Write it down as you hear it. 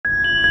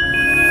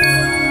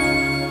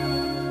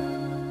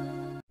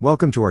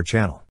Welcome to our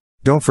channel.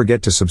 Don't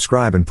forget to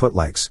subscribe and put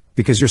likes,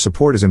 because your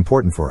support is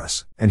important for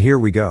us. And here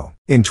we go.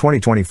 In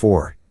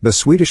 2024, the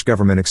Swedish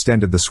government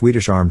extended the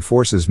Swedish Armed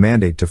Forces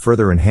mandate to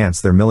further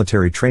enhance their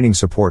military training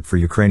support for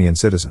Ukrainian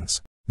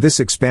citizens. This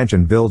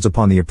expansion builds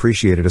upon the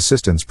appreciated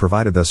assistance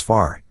provided thus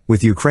far,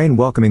 with Ukraine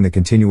welcoming the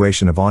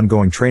continuation of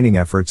ongoing training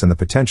efforts and the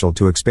potential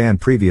to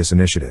expand previous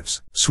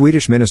initiatives.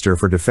 Swedish Minister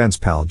for Defence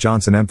Pål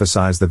Jonson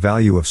emphasized the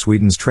value of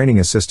Sweden's training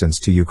assistance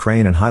to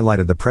Ukraine and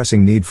highlighted the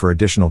pressing need for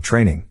additional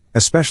training,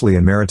 especially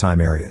in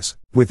maritime areas.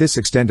 With this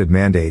extended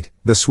mandate,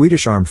 the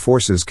Swedish Armed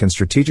Forces can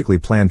strategically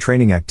plan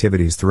training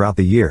activities throughout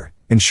the year,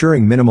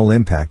 ensuring minimal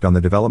impact on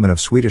the development of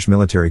Swedish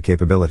military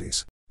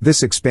capabilities.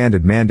 This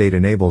expanded mandate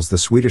enables the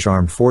Swedish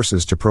Armed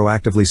Forces to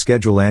proactively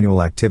schedule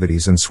annual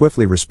activities and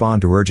swiftly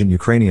respond to urgent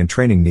Ukrainian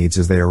training needs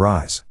as they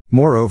arise.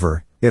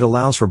 Moreover, it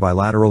allows for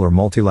bilateral or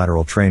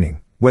multilateral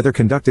training, whether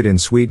conducted in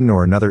Sweden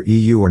or another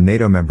EU or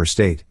NATO member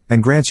state,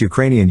 and grants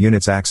Ukrainian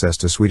units access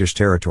to Swedish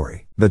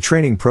territory. The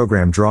training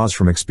program draws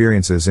from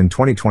experiences in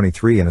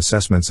 2023 and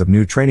assessments of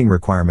new training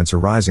requirements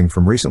arising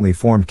from recently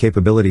formed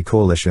capability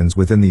coalitions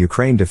within the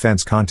Ukraine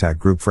Defense Contact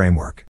Group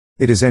framework.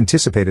 It is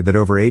anticipated that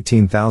over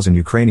 18,000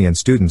 Ukrainian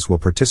students will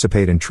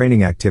participate in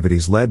training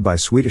activities led by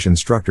Swedish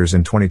instructors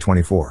in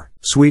 2024.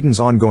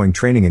 Sweden's ongoing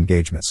training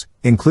engagements,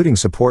 including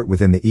support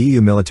within the EU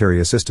Military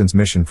Assistance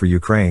Mission for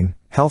Ukraine,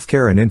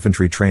 healthcare and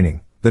infantry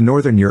training, the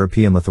Northern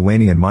European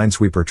Lithuanian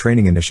Minesweeper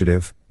Training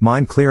Initiative,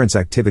 mine clearance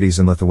activities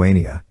in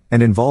Lithuania,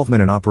 and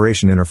involvement in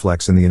Operation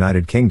Interflex in the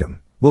United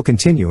Kingdom, will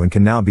continue and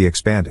can now be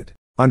expanded.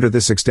 Under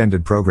this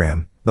extended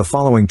program, the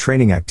following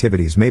training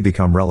activities may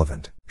become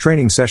relevant.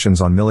 Training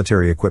sessions on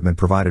military equipment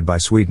provided by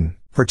Sweden,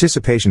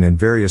 participation in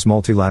various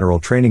multilateral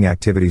training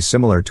activities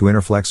similar to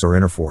Interflex or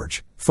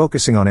Interforge,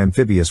 focusing on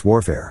amphibious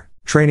warfare,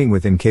 training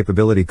within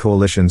capability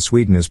coalitions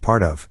Sweden is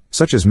part of,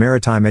 such as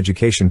maritime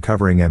education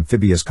covering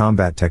amphibious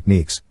combat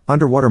techniques,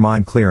 underwater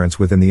mine clearance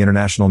within the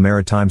International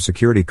Maritime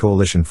Security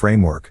Coalition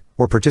framework,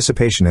 or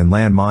participation in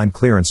land mine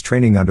clearance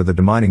training under the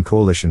Demining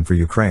Coalition for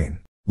Ukraine.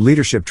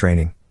 Leadership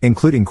training,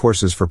 including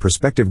courses for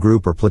prospective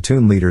group or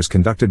platoon leaders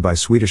conducted by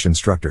Swedish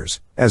instructors,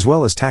 as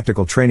well as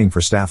tactical training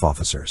for staff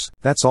officers.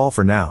 That's all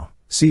for now.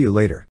 See you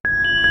later.